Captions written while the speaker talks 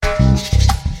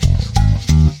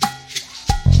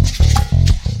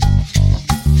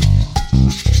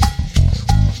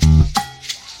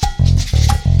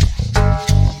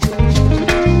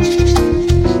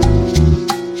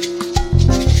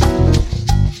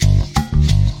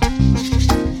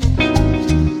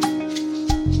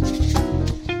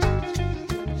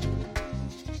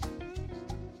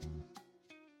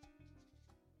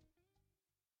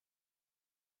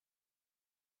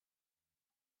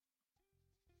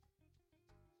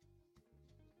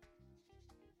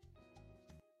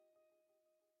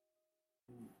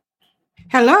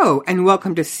Hello, and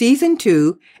welcome to Season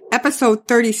 2, Episode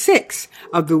 36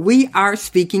 of the We Are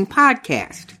Speaking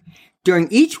podcast. During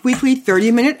each weekly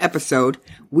 30-minute episode,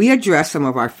 we address some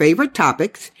of our favorite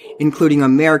topics, including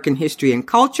American history and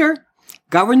culture,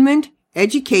 government,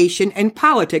 education, and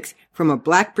politics from a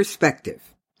Black perspective.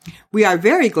 We are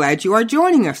very glad you are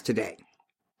joining us today.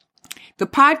 The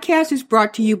podcast is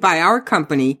brought to you by our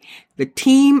company, the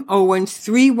Team Owens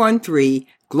 313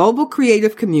 Global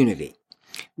Creative Community.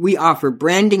 We offer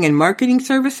branding and marketing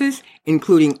services,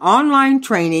 including online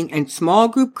training and small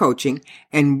group coaching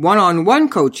and one-on-one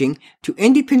coaching to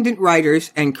independent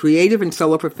writers and creative and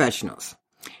solo professionals.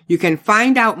 You can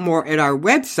find out more at our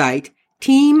website,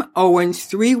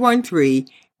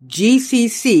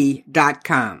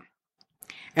 teamowens313gcc.com.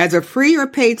 As a free or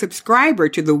paid subscriber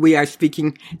to the We Are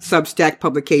Speaking Substack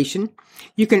publication,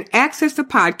 you can access the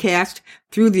podcast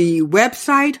through the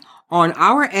website, on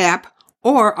our app,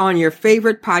 or on your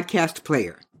favorite podcast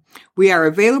player. We are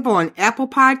available on Apple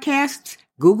Podcasts,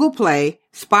 Google Play,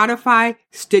 Spotify,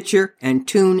 Stitcher, and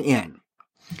TuneIn.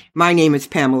 My name is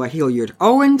Pamela Hilliard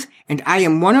Owens, and I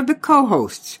am one of the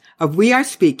co-hosts of We Are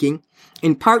Speaking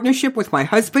in partnership with my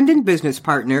husband and business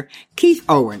partner, Keith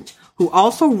Owens, who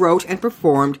also wrote and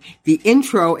performed the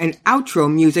intro and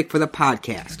outro music for the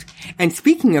podcast. And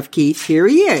speaking of Keith, here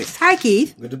he is. Hi,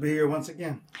 Keith. Good to be here once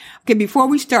again. Okay, before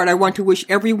we start, I want to wish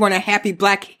everyone a happy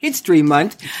Black History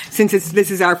Month, since this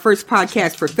is our first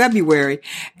podcast for February.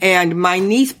 And my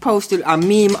niece posted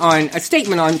a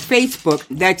statement on Facebook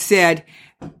that said,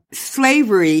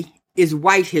 slavery is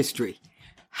white history.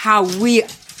 How we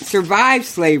survived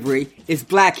slavery is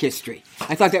Black history.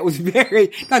 I thought that was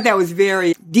very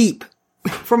deep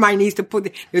for my niece to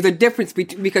put. There's a difference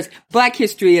because Black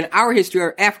history and our history,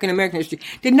 or African American history,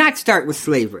 did not start with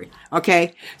slavery.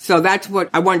 Okay, so that's what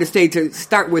I wanted to say to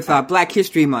start with Black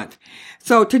History Month.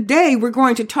 So today we're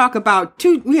going to talk about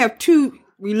we have two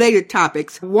related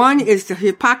topics. One is the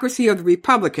hypocrisy of the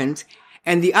Republicans,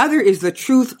 and the other is the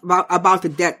truth about the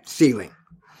debt ceiling.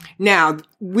 Now,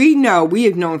 we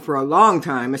have known for a long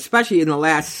time, especially in the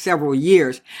last several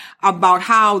years, about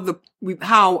how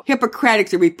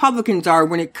hypocritic the Republicans are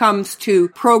when it comes to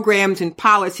programs and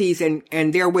policies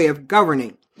and their way of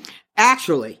governing.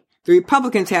 Actually, the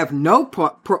Republicans have no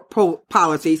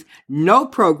policies, no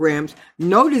programs,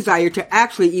 no desire to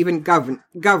actually even govern.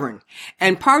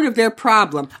 And part of their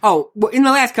problem, in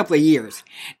the last couple of years,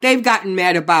 they've gotten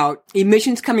mad about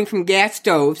emissions coming from gas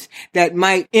stoves that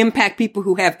might impact people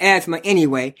who have asthma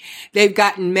anyway. They've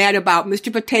gotten mad about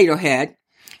Mr. Potato Head.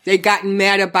 They've gotten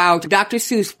mad about Dr.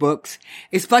 Seuss books,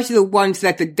 especially the ones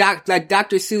that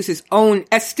Dr. Seuss's own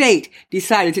estate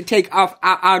decided to take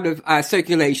out of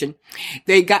circulation.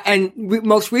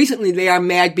 Most recently they are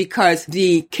mad because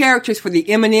the characters for the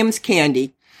M&M's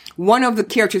candy, one of the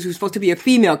characters who's supposed to be a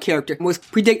female character was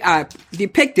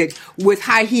depicted with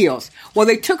high heels. Well,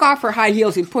 they took off her high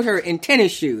heels and put her in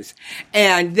tennis shoes,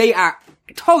 and they are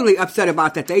totally upset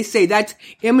about that. They say that's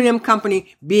M&M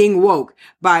Company being woke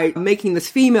by making this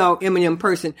female M&M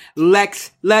person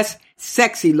less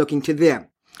sexy looking to them.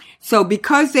 So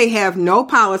because they have no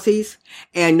policies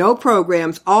and no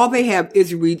programs, all they have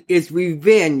is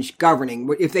revenge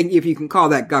governing, if you can call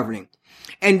that governing.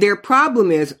 And their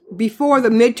problem is, before the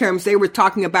midterms, they were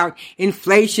talking about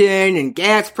inflation and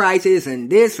gas prices and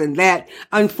this and that.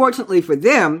 Unfortunately for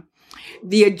them,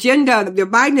 the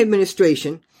Biden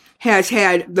administration has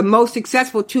had the most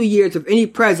successful 2 years of any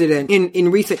president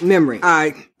in recent memory.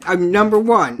 Number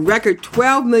one, record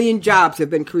 12 million jobs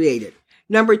have been created.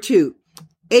 Number two,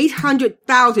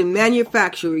 800,000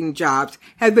 manufacturing jobs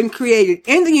have been created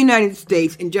in the United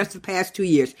States in just the past 2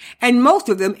 years, and most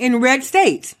of them in red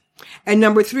states. And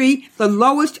number three, the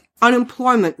lowest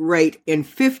unemployment rate in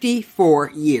 54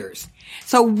 years.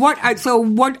 So what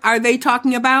are they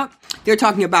talking about? They're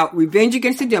talking about revenge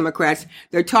against the Democrats.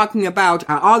 They're talking about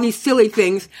all these silly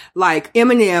things like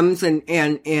M&Ms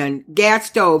and gas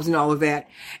stoves and all of that.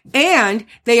 And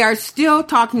they are still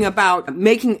talking about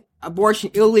making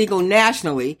abortion illegal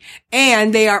nationally.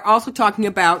 And they are also talking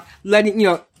about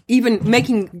even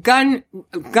making guns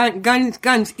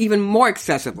even more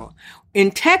accessible.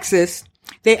 In Texas,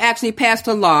 they actually passed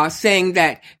a law saying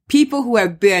that people who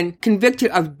have been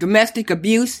convicted of domestic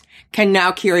abuse can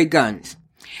now carry guns.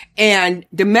 And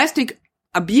domestic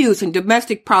abuse and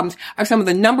domestic problems are some of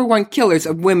the number one killers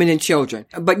of women and children.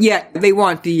 But yet they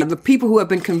want the people who have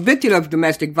been convicted of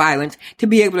domestic violence to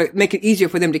be able to make it easier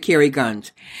for them to carry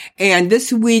guns. And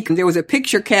this week there was a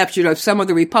picture captured of some of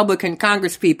the Republican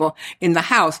congresspeople in the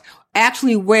House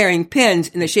actually wearing pins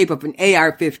in the shape of an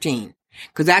AR-15.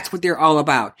 Because that's what they're all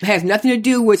about. It has nothing to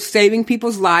do with saving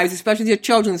people's lives, especially their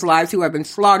children's lives who have been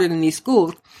slaughtered in these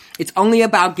schools. It's only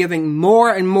about giving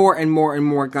more and more and more and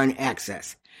more gun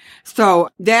access. So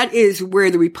that is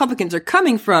where the Republicans are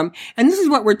coming from. And this is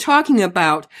what we're talking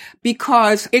about,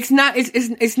 because it's not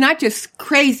just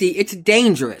crazy. It's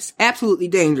dangerous, absolutely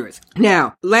dangerous.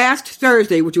 Now, last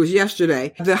Thursday, which was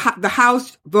yesterday, the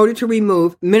House voted to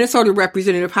remove Minnesota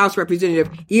House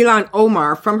Representative Ilhan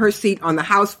Omar from her seat on the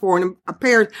House Foreign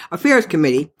Affairs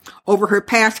Committee over her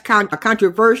past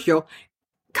controversial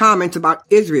comments about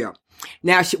Israel.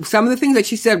 Now, some of the things that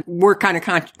she said were kind of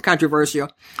controversial,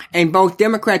 and both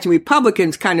Democrats and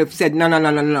Republicans kind of said,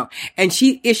 no. And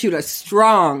she issued a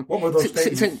strong,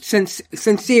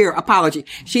 sincere apology.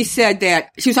 She said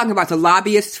that she was talking about the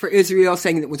lobbyists for Israel,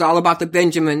 saying it was all about the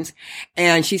Benjamins.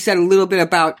 And she said a little bit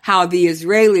about how the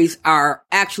Israelis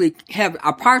actually have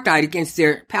apartheid against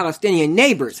their Palestinian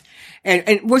neighbors.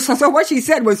 And so what she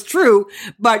said was true,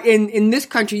 but in this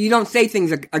country, you don't say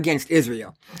things against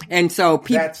Israel. And so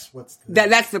people,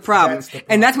 that's the problem.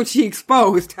 And that's what she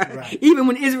exposed. Right. Even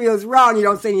when Israel is wrong, you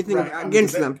don't say anything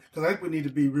against them. Because I think we need to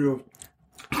be real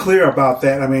clear about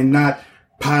that. I mean, not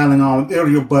piling on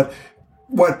Israel, but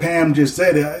what Pam just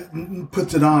said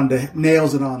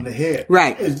nails it on the head.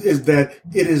 Right. Is that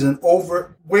it is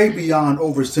way beyond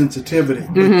oversensitivity.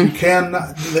 Mm-hmm. You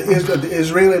cannot, the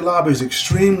Israeli lobby is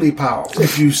extremely powerful.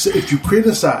 If you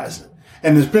criticize it,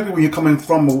 and especially when you're coming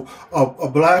from a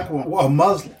black woman, a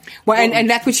Muslim. Well, and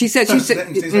that's what she said. She said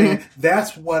mm-hmm.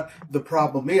 That's what the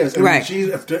problem is. And right.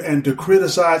 And to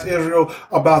criticize Israel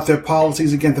about their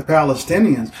policies against the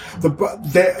Palestinians.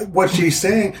 What she's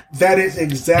saying, that is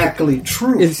exactly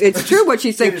true. It's true what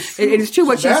she's saying. It is true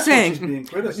what she's saying. What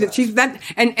she's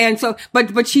being criticized.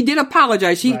 But she did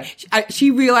apologize.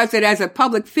 She realized that as a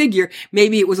public figure,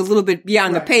 maybe it was a little bit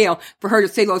beyond the pale for her to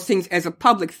say those things as a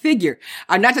public figure.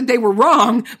 Not that they were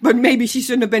wrong, but maybe she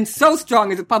shouldn't have been so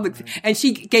strong as a public figure. And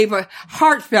she gave a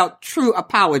heartfelt, true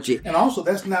apology. And also,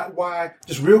 that's not why,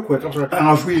 just real quick, I'm sorry, and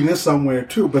I was reading this somewhere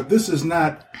too, but this is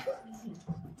not,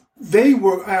 they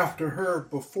were after her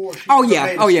before she Oh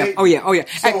yeah.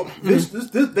 So this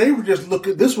they were just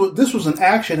looking, this was an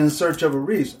action in search of a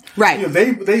reason. Right. You know,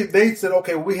 they said,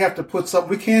 okay, we have to put something,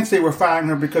 we can't say we're firing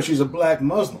her because she's a black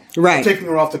Muslim. Right. We're taking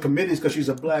her off the committees because she's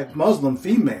a black Muslim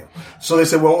female. So they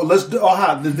said, well, let's do,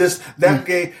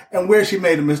 gave, and where she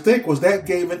made a mistake was that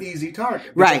gave an easy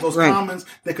target. Right. Those comments,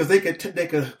 because they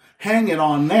could hang it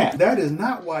on that. That is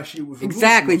not why she was removed.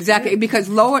 Exactly. Because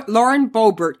Lauren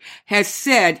Boebert has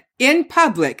said in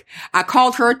public, I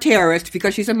called her a terrorist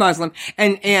because she's a Muslim,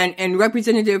 and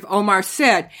Representative Omar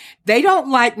said, they don't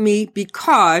like me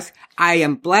because I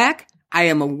am black, I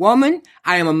am a woman,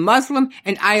 I am a Muslim,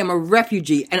 and I am a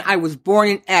refugee, and I was born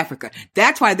in Africa.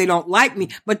 That's why they don't like me,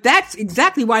 but that's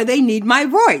exactly why they need my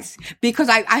voice, because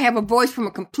I have a voice from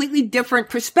a completely different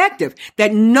perspective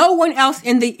that no one else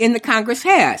in the Congress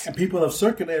has. And people have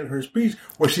circulated her speech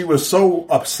where she was so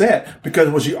upset because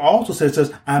what she also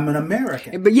says, I'm an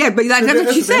American. But that's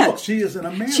what she said. Look, she is an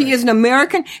American. She is an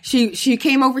American. She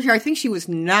came over here, I think she was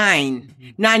 9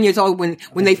 years old when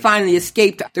they finally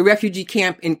escaped the refugee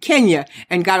camp in Kenya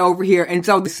and got over here. And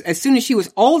so as soon as she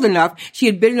was old enough, she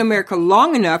had been in America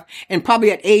long enough, and probably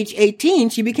at age 18,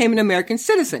 she became an American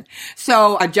citizen.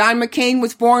 So John McCain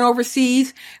was born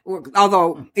overseas,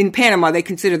 although in Panama they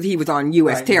considered he was on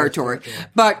U.S. territory.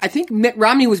 But I think Mitt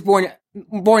Romney was born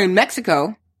in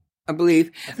Mexico, I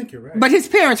believe. I think you're right. But his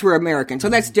parents were American, so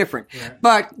that's different. Right.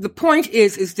 But the point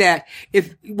is that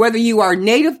whether you are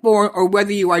native born or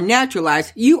whether you are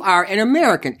naturalized, you are an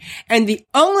American. And the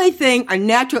only thing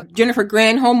Jennifer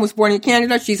Granholm was born in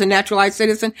Canada. She's a naturalized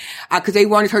citizen, because they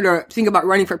wanted her to think about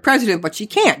running for president, but she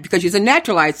can't because she's a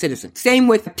naturalized citizen. Same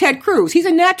with Ted Cruz. He's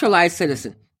a naturalized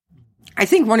citizen. I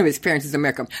think one of his parents is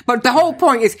American. But the whole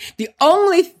point is the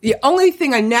only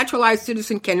thing a naturalized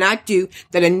citizen cannot do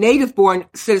that a native born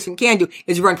citizen can do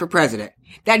is run for president.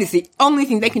 That is the only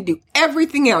thing they can do.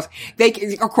 Everything else,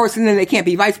 of course, and then they can't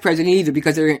be vice president either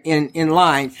because they're in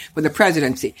line for the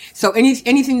presidency. So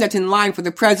anything that's in line for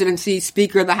the presidency,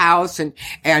 Speaker of the House and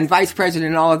vice president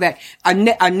and all of that, a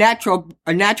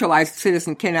naturalized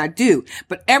citizen cannot do.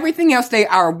 But everything else, they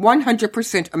are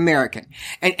 100% American.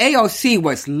 And AOC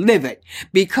was livid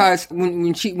because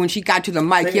when she got to the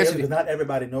mic yesterday. Not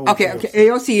everybody knows. Okay.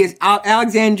 AOC is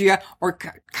Alexandria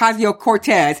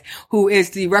Ocasio-Cortez, who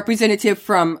is the representative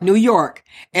from New York,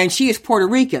 and she is Puerto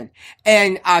Rican.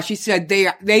 And she said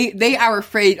they are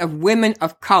afraid of women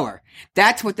of color.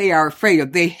 That's what they are afraid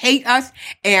of. They hate us,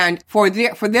 and for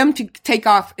them to take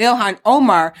off Ilhan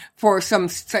Omar for some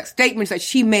statements that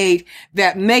she made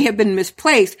that may have been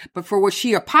misplaced, but for which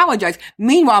she apologized.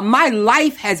 Meanwhile, my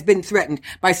life has been threatened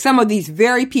by some of these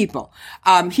very people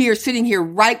sitting here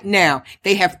right now.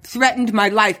 They have threatened my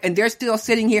life, and they're still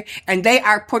sitting here, and they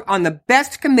are put on the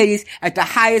best committees at the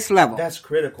highest level. That's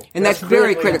critical. And that's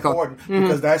very critical.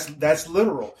 Because that's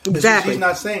literal. Exactly. She's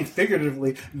not saying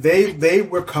figuratively. They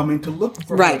were coming to look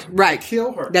for her. Right. To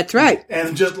kill her. That's right.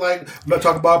 And just like, I'm not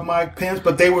talking about Mike Pence,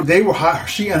 but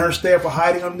she and her staff were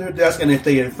hiding under their desk, and if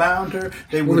they had found her,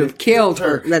 they would have killed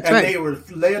her. That's and right. They were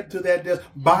led to that desk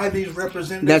by these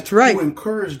representatives. That's right. Who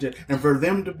encouraged it. And for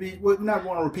them to be, well, not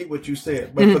want to repeat what you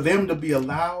said, but for them to be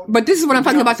allowed. But this is what I'm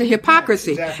talking about, the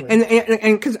hypocrisy. Exactly.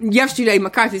 And because yesterday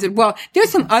McCarthy said, well, there's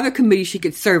some other committees she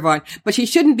could serve on, but she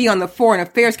shouldn't be on the Foreign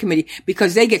Affairs Committee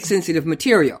because they get sensitive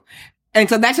material. And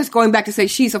so that's just going back to say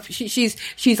she's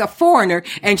a foreigner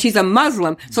and she's a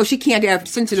Muslim, so she can't have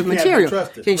sensitive material.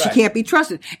 And she can't be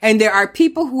trusted. And there are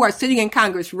people who are sitting in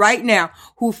Congress right now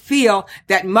who feel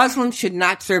that Muslims should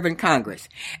not serve in Congress.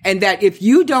 And that if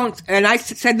you don't, and I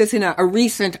said this in a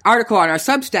recent article on our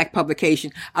Substack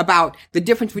publication about the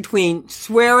difference between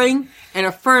swearing and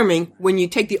affirming when you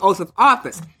take the oath of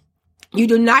office. You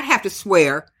do not have to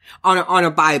swear on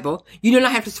a Bible. You do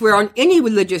not have to swear on any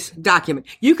religious document.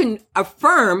 You can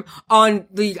affirm on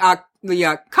the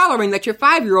coloring that your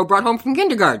 5-year-old brought home from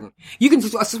kindergarten. You can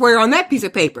swear on that piece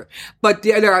of paper. But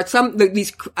there are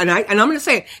these, and I'm going to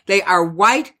say it, they are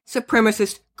white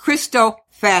supremacist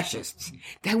Christo-fascists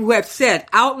who have said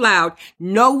out loud,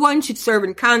 no one should serve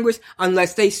in Congress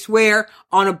unless they swear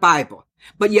on a Bible.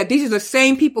 But yet these are the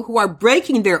same people who are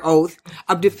breaking their oath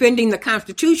of defending the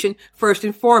Constitution first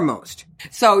and foremost.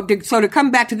 So to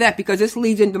come back to that, because this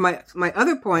leads into my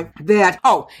other point that,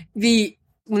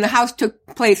 when the House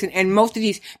took place and most of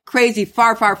these crazy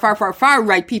far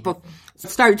right people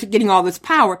started getting all this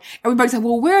power, everybody said,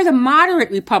 well, where are the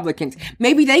moderate Republicans?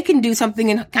 Maybe they can do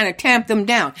something and kind of tamp them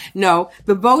down. No,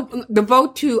 the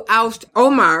vote to oust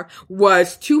Omar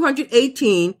was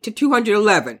 218 to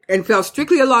 211 and fell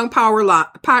strictly along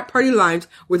party lines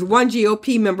with one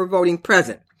GOP member voting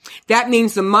present. That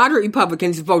means the moderate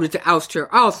Republicans voted to oust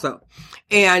her also.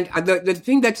 And the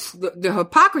thing that's the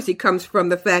hypocrisy comes from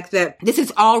the fact that this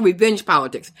is all revenge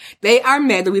politics. They are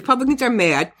mad. The Republicans are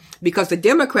mad because the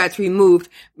Democrats removed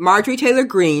Marjorie Taylor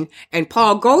Greene and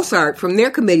Paul Gosar from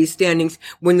their committee standings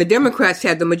when the Democrats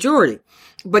had the majority.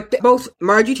 But both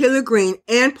Marjorie Taylor Greene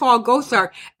and Paul Gosar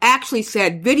actually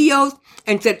said videos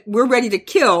and said, we're ready to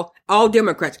kill all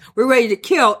Democrats. We're ready to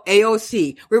kill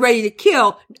AOC. We're ready to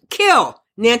kill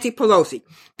Nancy Pelosi.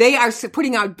 They are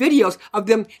putting out videos of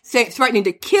them threatening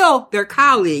to kill their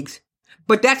colleagues,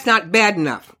 but that's not bad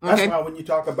enough. Okay? That's why when you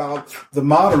talk about the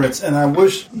moderates, and I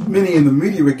wish many in the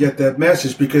media would get that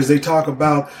message, because they talk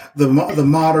about the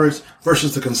moderates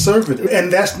versus the conservatives,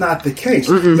 and that's not the case.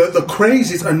 Mm-hmm. The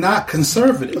crazies are not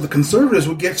conservative. The conservatives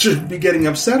should be getting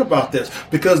upset about this,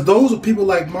 because those are people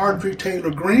like Marjorie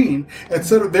Taylor Greene,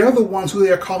 etc. They're the ones who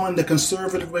they are calling the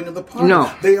conservative wing of the party.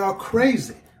 No, they are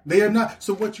crazy. They are not.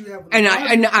 So what you have, and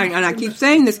I keep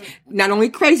saying this. Not only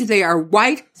crazy, they are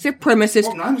white supremacists.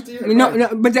 Well, I understand. No,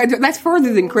 but that's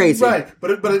further than crazy. Right,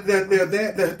 but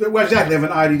they're well, exactly. They have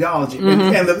an ideology,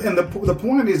 mm-hmm. and the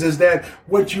point is that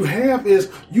what you have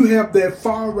is you have that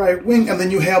far right wing, and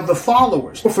then you have the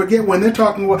followers. Don't forget, when they're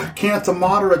talking about can't the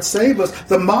moderates save us?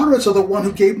 The moderates are the one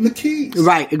who gave them the keys.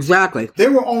 Right, exactly.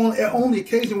 There were only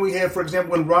occasion we had, for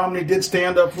example, when Romney did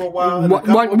stand up for a while.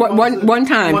 One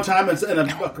time,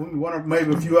 and one or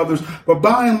maybe a few others, but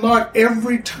by and large,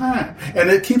 every time, and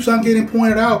it keeps on getting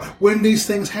pointed out when these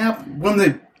things happen,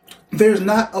 when there's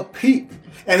not a peep.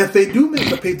 And if they do make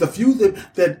a peep, the few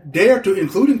that dare to,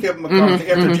 including Kevin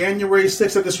McCarthy, after January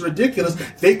 6th of this ridiculous,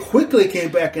 they quickly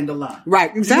came back into line.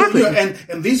 Right, exactly.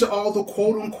 And these are all the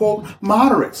quote-unquote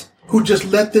moderates who just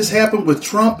let this happen with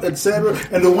Trump, etc.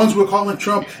 And the ones we're calling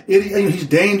Trump, he's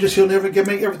dangerous, he'll never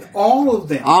make everything. All of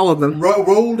them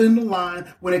rolled in the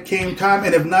line when it came time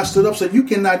and have not stood up. So you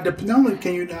cannot, not only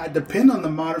can you not depend on the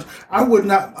moderates,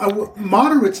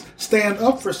 moderates stand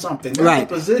up for something. That's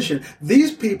the position.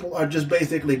 These people are just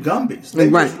basically Gumbies. They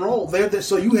just roll.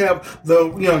 So you have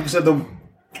like I said, the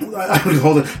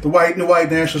white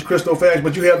nationalist Christo fascists,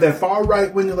 but you have that far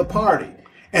right wing of the party.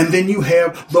 And then you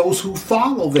have those who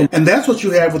follow them. And that's what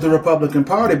you have with the Republican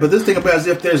Party. But this thing about as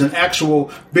if there's an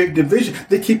actual big division,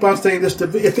 they keep on saying this.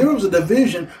 If there was a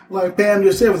division, like Pam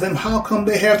just said, well, then how come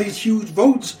they have these huge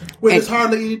votes where there's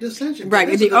hardly any dissension? Right.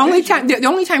 And the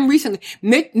only time recently,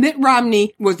 Mitt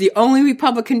Romney was the only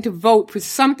Republican to vote for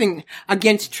something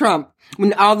against Trump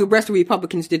when all the rest of the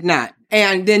Republicans did not.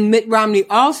 And then Mitt Romney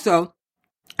also,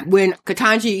 when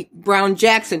Ketanji Brown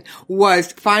Jackson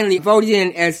was finally voted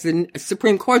in as the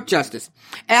Supreme Court Justice,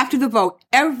 after the vote,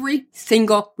 every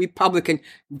single Republican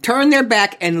turned their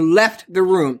back and left the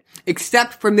room,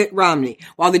 except for Mitt Romney.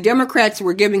 While the Democrats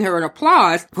were giving her an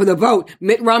applause for the vote,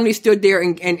 Mitt Romney stood there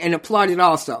and applauded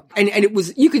also. And it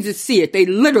was, you could just see it. They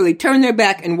literally turned their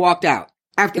back and walked out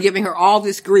after giving her all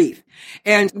this grief.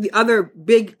 And the other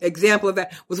big example of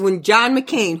that was when John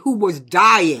McCain, who was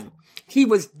dying, he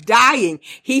was dying.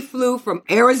 He flew from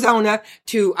Arizona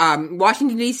to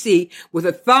Washington, D.C. with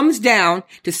a thumbs down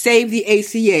to save the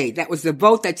ACA. That was the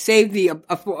vote that saved the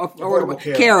Affordable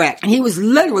Care Act. And he was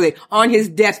literally on his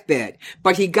deathbed.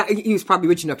 But he was probably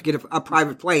rich enough to get a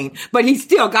private plane. But he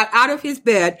still got out of his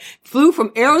bed, flew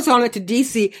from Arizona to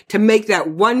D.C. to make that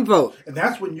one vote. And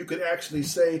that's when you could actually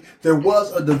say there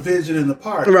was a division in the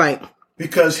party. Right.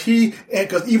 Because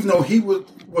even though he was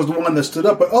the one that stood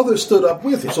up, but others stood up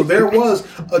with him. So there was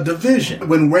a division.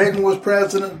 When Reagan was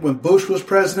president, when Bush was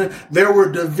president, there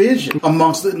were divisions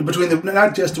between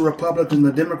not just the Republicans and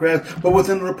the Democrats, but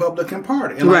within the Republican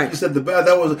Party. And like you said, that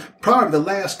was probably the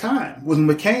last time when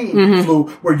McCain flew,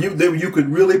 where you could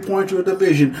really point to a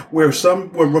division where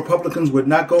Republicans would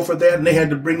not go for that, and they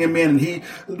had to bring him in, and he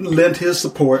lent his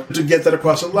support to get that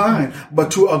across the line.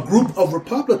 But to a group of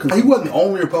Republicans, he wasn't the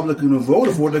only Republican who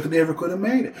voted for it that never could have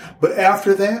made it. But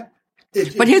after that,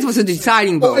 but his was a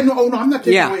deciding vote. No, I'm not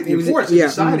taking away the importance of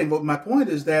deciding vote. My point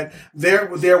is that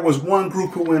there was one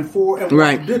group who went for and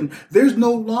one who didn't. There's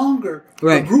no longer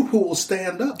a group who will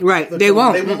stand up. Right. They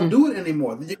won't. They won't do it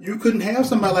anymore. You couldn't have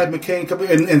somebody like McCain come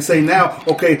in and say now,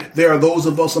 okay, there are those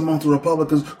of us among the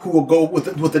Republicans who will go with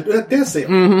the death sale,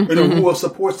 who will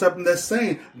support something that's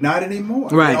saying not anymore.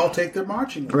 Right. They all take their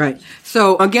marching orders. Right.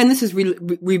 So again, this is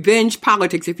revenge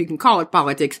politics, if you can call it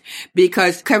politics,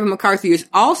 because Kevin McCarthy is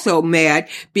also mad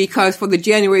because for the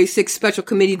January 6th special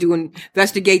committee to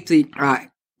investigate the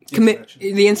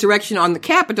insurrection on the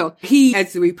Capitol, he,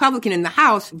 as the Republican in the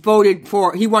House,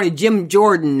 he wanted Jim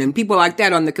Jordan and people like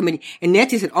that on the committee. And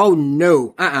Nancy said, oh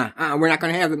no, we're not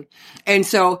going to have them. And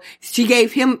so she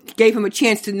gave him a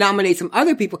chance to nominate some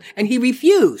other people, and he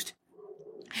refused.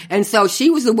 And so she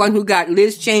was the one who got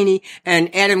Liz Cheney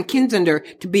and Adam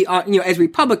Kinzinger to be on, as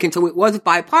Republicans. So it was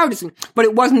bipartisan, but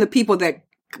it wasn't the people that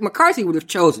McCarthy would have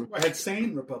chosen. I had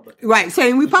sane Republicans. Right,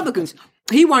 sane Republicans.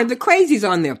 He wanted the crazies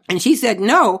on there. And she said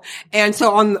no. And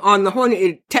so on the whole,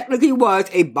 it technically was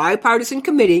a bipartisan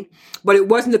committee, but it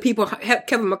wasn't the people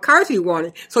Kevin McCarthy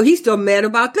wanted. So he's still mad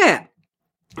about that.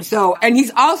 So, and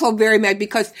he's also very mad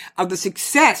because of the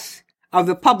success of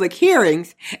the public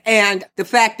hearings and the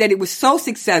fact that it was so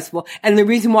successful. And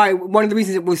one of the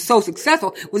reasons it was so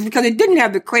successful was because it didn't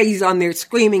have the crazies on there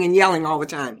screaming and yelling all the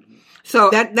time.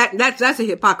 So that's a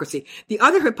hypocrisy. The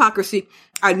other hypocrisy,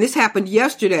 and this happened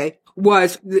yesterday,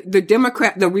 was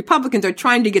the Republicans are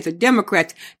trying to get the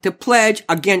Democrats to pledge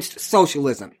against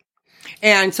socialism.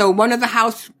 And so one of the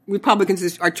House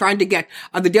Republicans are trying to get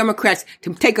the Democrats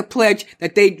to take a pledge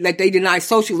that they deny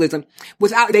socialism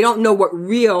they don't know what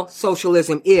real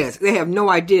socialism is. They have no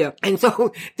idea. And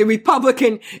so the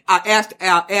Republican asked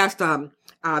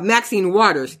Maxine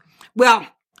Waters, well,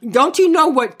 don't you know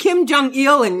what Kim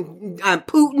Jong-il and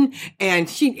Putin and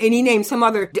he named some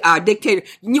other dictator?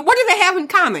 What do they have in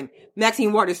common?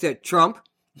 Maxine Waters said, Trump.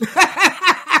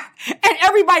 And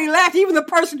everybody laughed, even the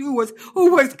person who was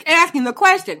asking the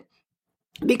question.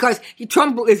 Because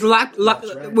Trump is locked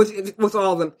with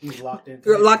all of them. He's locked in.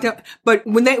 Locked up. But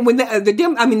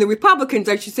the Republicans,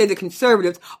 I should say the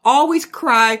conservatives, always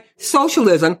cry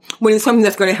socialism when it's something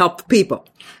that's going to help the people.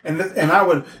 And I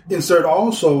would insert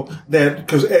also that,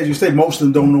 because as you say, most of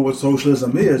them don't know what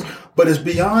socialism is, but it's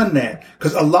beyond that,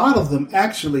 because a lot of them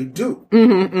actually do.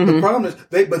 The problem is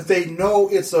they know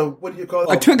it's a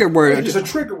trigger word. It's a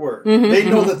trigger word. They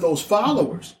know that those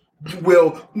followers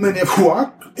many of who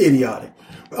are idiotic,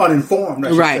 uninformed, I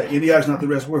should say. Idiotic is not the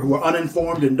rest word, who are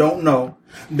uninformed and don't know.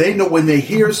 They know when they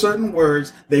hear certain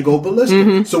words, they go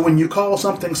ballistic. So when you call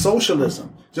something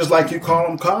socialism, just like you call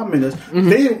them communist,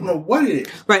 they don't know what it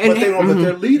is. Right. But they know that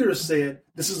their leaders said,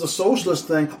 this is a socialist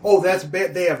thing. Oh, that's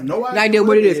bad. They have no idea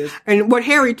what it is. And what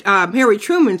Harry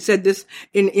Truman said this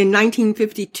in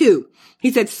 1952.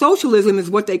 He said socialism is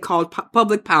what they called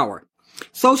public power.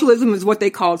 Socialism is what they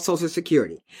called Social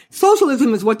Security.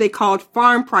 Socialism is what they called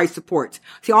farm price supports.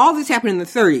 See, all this happened in the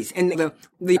 30s, and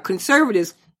the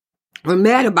conservatives were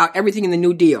mad about everything in the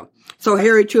New Deal. So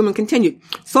Harry Truman continued,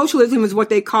 socialism is what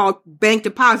they called bank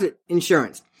deposit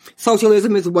insurance.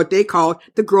 Socialism is what they called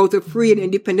the growth of free and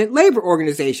independent labor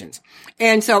organizations.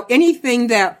 And so anything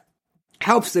that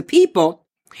helps the people,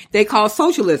 they call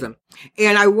socialism.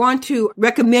 And I want to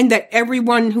recommend that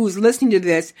everyone who's listening to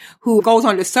this, who goes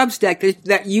on to Substack,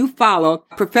 that you follow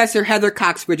Professor Heather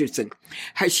Cox Richardson.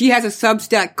 She has a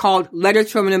Substack called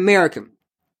Letters from an American.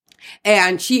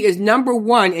 And she is number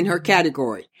one in her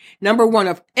category. Number one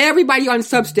of everybody on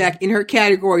Substack in her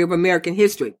category of American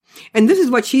history. And this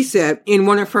is what she said in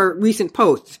one of her recent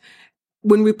posts.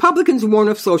 When Republicans warn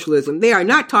of socialism, they are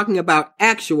not talking about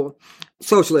actual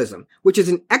socialism, which is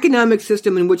an economic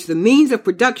system in which the means of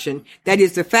production, that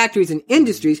is the factories and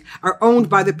industries, are owned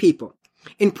by the people.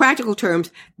 In practical terms,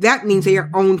 that means they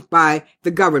are owned by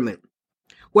the government.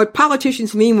 What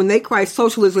politicians mean when they cry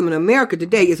socialism in America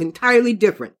today is entirely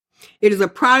different. It is a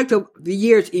product of the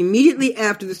years immediately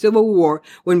after the Civil War,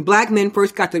 when black men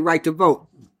first got the right to vote.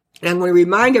 And I'm going to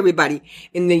remind everybody,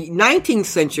 in the 19th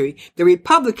century, the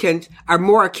Republicans are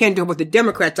more akin to what the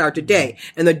Democrats are today.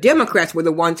 And the Democrats were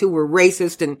the ones who were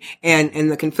racist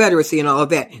and the Confederacy and all of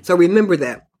that. So remember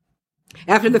that.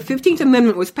 After the 15th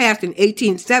Amendment was passed in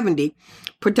 1870,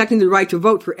 protecting the right to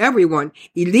vote for everyone,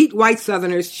 elite white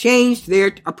Southerners changed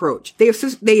their approach. They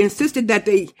insisted that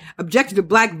they objected to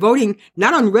black voting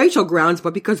not on racial grounds,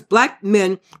 but because black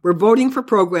men were voting for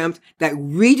programs that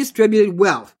redistributed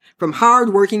wealth from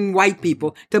hard-working white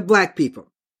people to black people.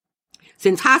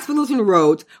 Since hospitals and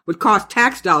roads would cost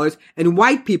tax dollars and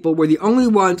white people were the only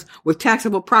ones with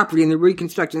taxable property in the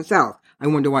Reconstruction South. I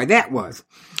wonder why that was.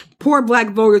 Poor black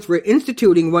voters were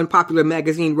instituting, one popular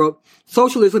magazine wrote,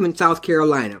 socialism in South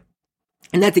Carolina.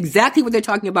 And that's exactly what they're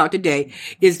talking about today,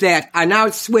 is that now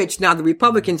it's switched. Now the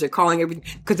Republicans are calling everything,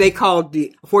 because they called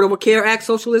the Affordable Care Act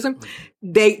socialism.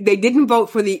 They didn't vote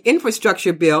for the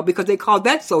infrastructure bill because they called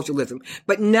that socialism.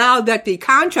 But now that the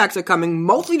contracts are coming,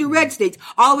 mostly to red states,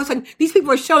 all of a sudden these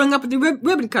people are showing up at the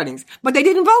ribbon cuttings. But they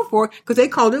didn't vote for it because they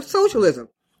called it socialism.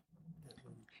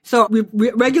 So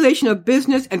regulation of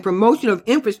business and promotion of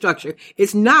infrastructure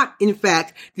is not, in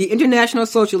fact, the international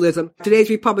socialism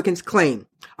today's Republicans claim.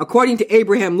 According to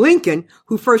Abraham Lincoln,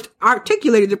 who first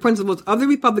articulated the principles of the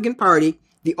Republican Party,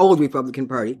 the old Republican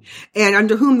Party, and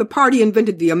under whom the party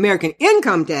invented the American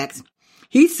income tax,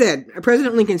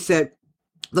 President Lincoln said,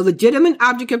 the legitimate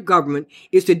object of government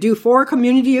is to do for a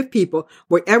community of people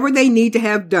whatever they need to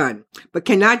have done, but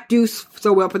cannot do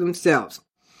so well for themselves.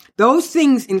 Those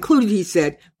things included, he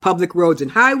said, public roads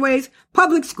and highways,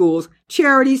 public schools,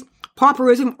 charities,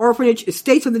 pauperism, orphanage,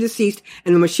 estates of the deceased,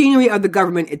 and the machinery of the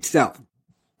government itself.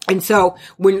 And so,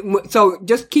 so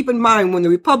just keep in mind, when the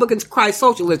Republicans cry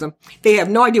socialism, they have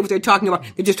no idea what they're talking about.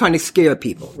 They're just trying to scare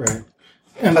people. Right.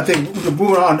 And I think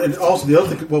moving on, and also the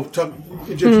other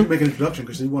thing, just make an introduction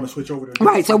because you want to switch over to.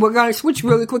 Right. So we're going to switch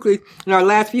really quickly in our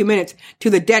last few minutes to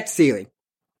the debt ceiling.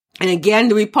 And again,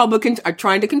 the Republicans are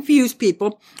trying to confuse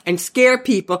people and scare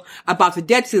people about the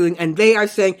debt ceiling, and they are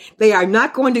saying they are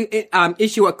not going to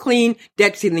issue a clean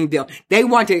debt ceiling bill. They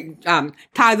want to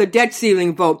tie the debt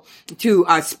ceiling vote to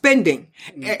spending,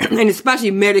 and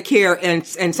especially Medicare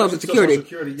and Social Security.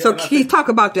 Yeah, so can you talk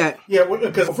about that? Yeah,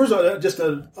 because first of all, just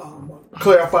to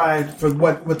clarify for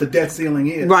what the debt ceiling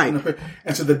is. Right.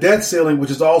 And so the debt ceiling,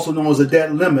 which is also known as a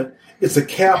debt limit, it's a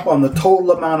cap on the total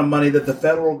amount of money that the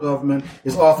federal government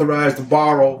is authorized to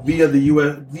borrow via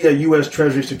U.S.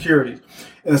 Treasury securities,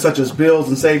 and such as bills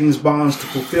and savings bonds to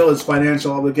fulfill its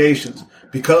financial obligations.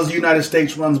 Because the United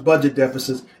States runs budget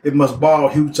deficits, it must borrow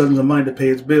huge sums of money to pay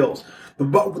its bills.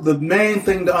 The main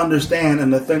thing to understand,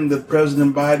 and the thing that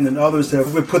President Biden and others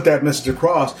have put that message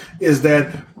across, is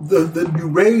that you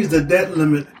raise the debt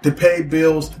limit to pay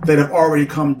bills that have already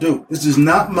come due. This is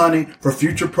not money for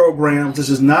future programs. This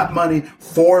is not money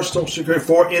for Social Security,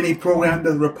 for any program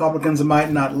that the Republicans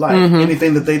might not like,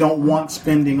 anything that they don't want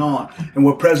spending on. And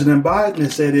what President Biden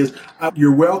has said is,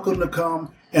 you're welcome to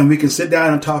come and we can sit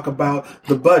down and talk about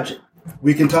the budget.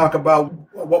 We can talk about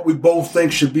what we both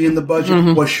think should be in the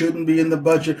budget, what shouldn't be in the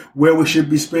budget, where we should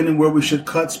be spending, where we should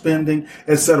cut spending,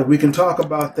 etc. We can talk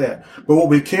about that. But what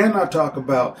we cannot talk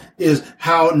about is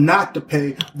how not to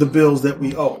pay the bills that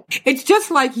we owe. It's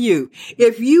just like you.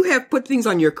 If you have put things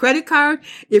on your credit card,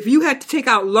 if you had to take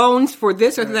out loans for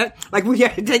this or that, like we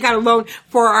had to take out a loan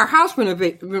for our house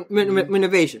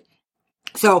renovation.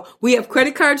 So we have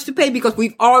credit cards to pay because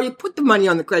we've already put the money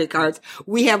on the credit cards.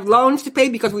 We have loans to pay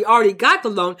because we already got the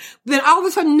loan. Then all of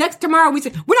a sudden, tomorrow, we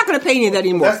say, we're not going to pay any of that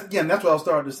anymore. That's what I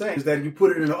started to say, is that you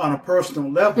put it on a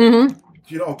personal level.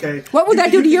 Mm-hmm. Okay. What would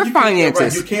that do to your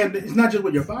finances? You can't. It's not just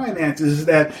with your finances. It's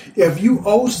that if you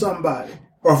owe somebody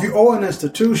or if you owe an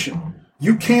institution,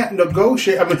 you can't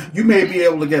negotiate. I mean, you may be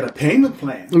able to get a payment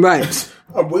plan. Right.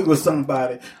 With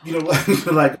somebody,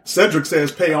 like Cedric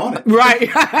says, pay on it. Right.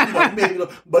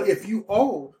 But if you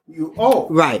owe, you owe.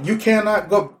 Right. You cannot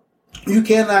go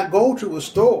to a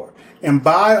store and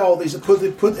buy all these,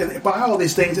 buy all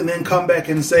these things and then come back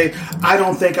and say, I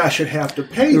don't think I should have to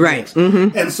pay. Right. This.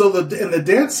 Mm-hmm. And so the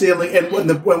debt ceiling and on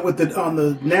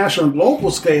the national and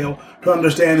global scale to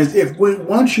understand is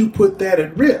once you put that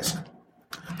at risk.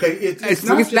 Okay,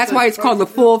 that's why it's called the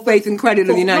full faith and credit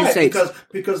of the United States.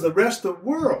 Because the rest of the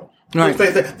world, right.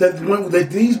 that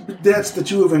these debts that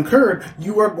you have incurred,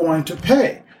 you are going to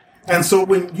pay. And so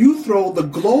when you throw the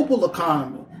global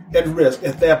economy at risk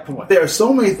at that point, there are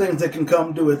so many things that can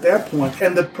come due at that point.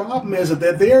 And the problem is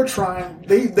that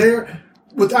they're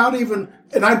without even,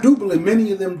 and I do believe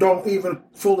many of them don't even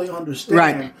fully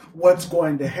understand what's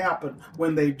going to happen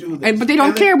when they do this. But they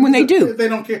don't care when they do. They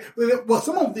don't care. Well,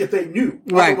 some of them, if they knew.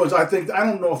 Right. Other ones, I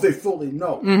don't know if they fully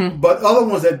know. Mm-hmm. But other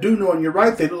ones that do know, and you're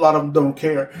right, a lot of them don't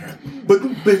care. But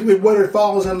what it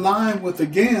falls in line with,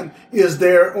 again, is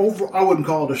their I wouldn't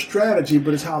call it a strategy,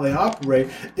 but it's how they operate,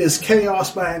 is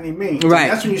chaos by any means. Right.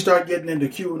 And that's when you start getting into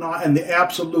QAnon and the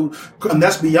absolute, and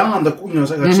that's beyond the,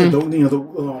 like I said,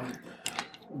 the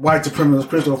white supremacist,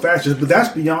 Christian fascists, but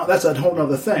that's a whole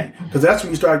other thing. Because that's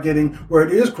when you start getting where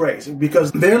it is crazy.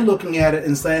 Because they're looking at it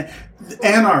and saying,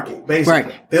 anarchy,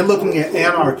 basically. Right. They're looking at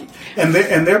anarchy. And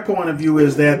their point of view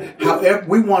is that, however,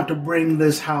 we want to bring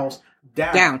this house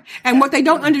down. And what they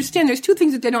don't understand, there's two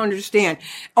things that they don't understand.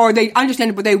 Or they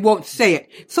understand it, but they won't say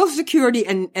it. Social Security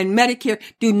and Medicare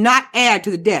do not add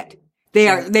to the debt. They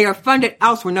are funded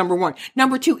elsewhere, number one.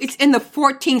 Number two, it's in the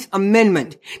 14th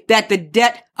Amendment that the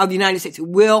debt of the United States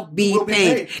will be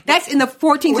paid. That's in the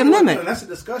 14th Amendment. And that's a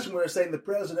discussion where they're saying the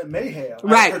president may have.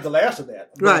 Right. I heard the last of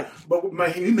that. Right.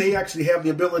 But he may actually have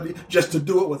the ability just to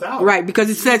do it without. Right, because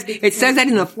it says that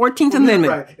in the 14th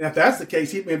Amendment. Right. And if that's the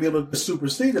case, he may be able to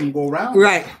supersede him and go around.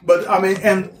 Right. But, I mean,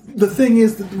 and the thing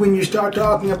is that when you start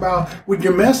talking about, when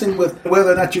you're messing with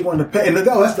whether or not you want to pay, and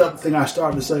that's the other thing I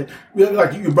started to say,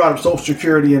 like you brought up Social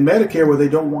Security and Medicare where they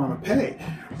don't want to pay.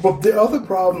 But the other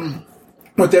problem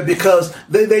with that, because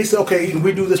they say, okay,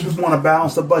 we do this, we want to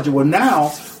balance the budget. Well,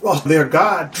 now, their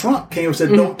God, Trump, came and said,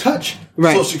 don't touch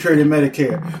Social Security and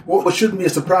Medicare. Well, it shouldn't be a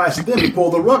surprise to them. He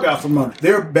pulled the rug out from under.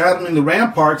 They're battling the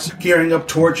ramparts, carrying up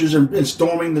torches and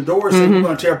storming the doors, saying, we're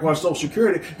going to tear apart Social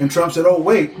Security. And Trump said, oh,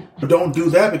 wait, don't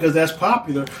do that because that's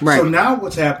popular. Right. So now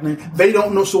what's happening, they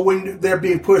don't know. So when they're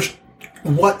being pushed,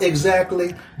 what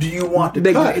exactly do you want to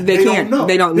cut? They don't know.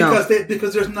 They don't know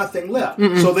because there's nothing left.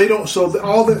 Mm-mm. So they don't.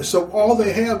 So all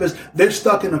they have is they're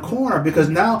stuck in a corner because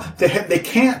now they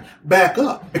can't back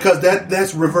up because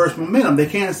that's reverse momentum. They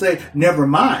can't say never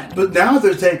mind. But now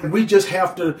they're saying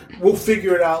we'll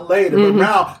figure it out later. Mm-hmm. But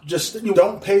now just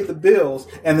don't pay the bills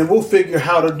and then we'll figure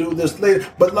how to do this later.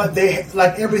 But like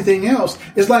everything else,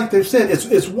 it's like they've said.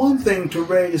 It's one thing to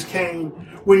raise Cain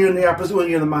when you're in the opposite, when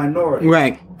you're in the minority,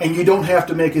 right? And you don't have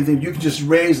to make anything. You can just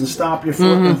raise and stomp your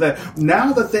foot. Mm-hmm. That.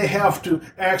 Now that they have to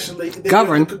actually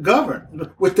govern,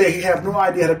 which they have no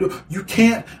idea how to do, you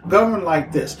can't govern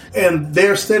like this. And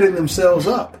they're setting themselves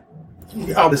up,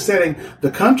 setting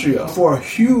the country up for a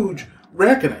huge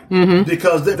reckoning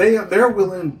because they're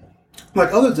willing,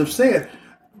 like others have said.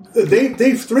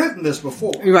 They've threatened this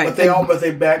before, right? But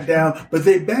they backed down. But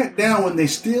they backed down when they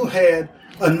still had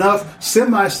enough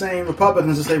semi-sane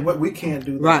Republicans to say, "What we can't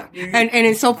do that." Right, and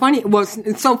it's so funny. Well,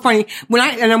 it's so funny when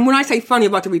I say funny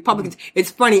about the Republicans,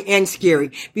 it's funny and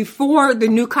scary. Before the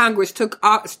new Congress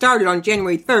started on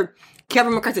January 3rd,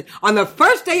 Kevin McCarthy said, on the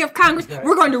first day of Congress, right,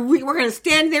 we're going to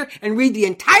stand there and read the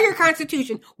entire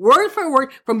Constitution word for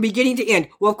word from beginning to end.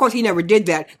 Well, of course, he never did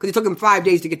that because it took him 5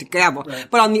 days to get the gavel. Right.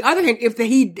 But on the other hand, if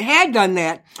he had done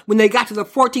that when they got to the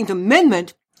 14th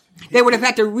Amendment, they would have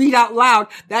had to read out loud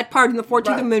that part in the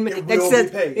 14th Amendment that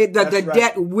says the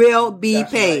debt will be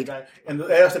paid. Right. And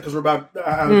I asked it because we're about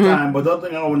out of time, but the other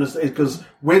thing I want to say is because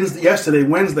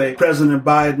Wednesday, President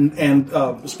Biden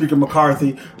and Speaker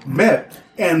McCarthy met,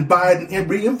 and Biden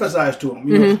re-emphasized to him,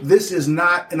 you know, this is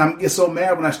not, and I get so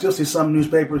mad when I still see some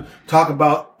newspapers talk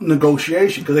about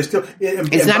negotiation because they still,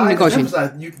 it's not negotiable.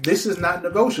 This is not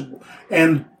negotiable.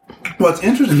 And what's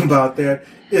interesting about that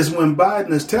is when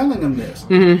Biden is telling him this,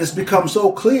 it's become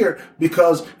so clear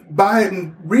because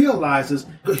Biden realizes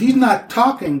he's not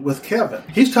talking with Kevin.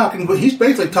 He's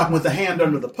basically talking with the hand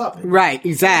under the puppet. Right,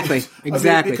 exactly.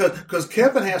 Exactly. Because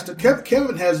Kevin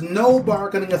has no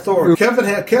bargaining authority.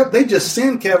 They just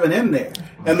send Kevin in there.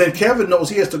 And then Kevin knows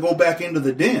he has to go back into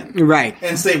the den. Right.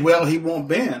 And say, well, he won't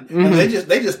bend. And they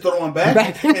just throw him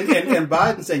back. and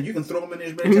Biden saying, you can throw him in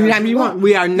as many times as you want.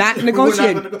 We are not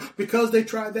negotiating. Because they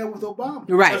tried that with Obama.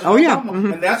 Right. Oh, yeah.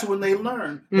 And that's when they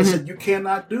learned. They said, you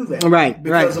cannot do that. Right.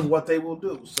 Because of what they will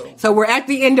do. So we're at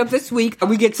the end of this week.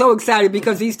 We get so excited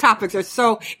because these topics are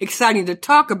so exciting to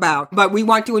talk about. But we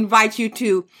want to invite you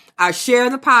to share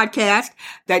the podcast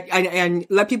and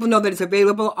let people know that it's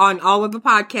available on all of the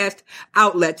podcast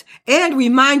outlets. And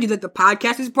remind you that the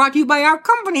podcast is brought to you by our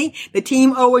company, the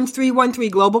Team Owens 313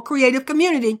 Global Creative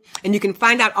Community. And you can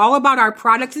find out all about our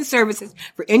products and services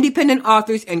for independent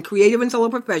authors and creative and solo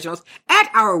professionals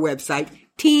at our website,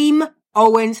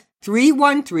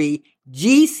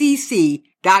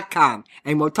 teamowens313gcc.com.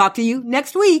 And we'll talk to you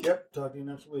next week. Yep, talk to you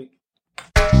next week.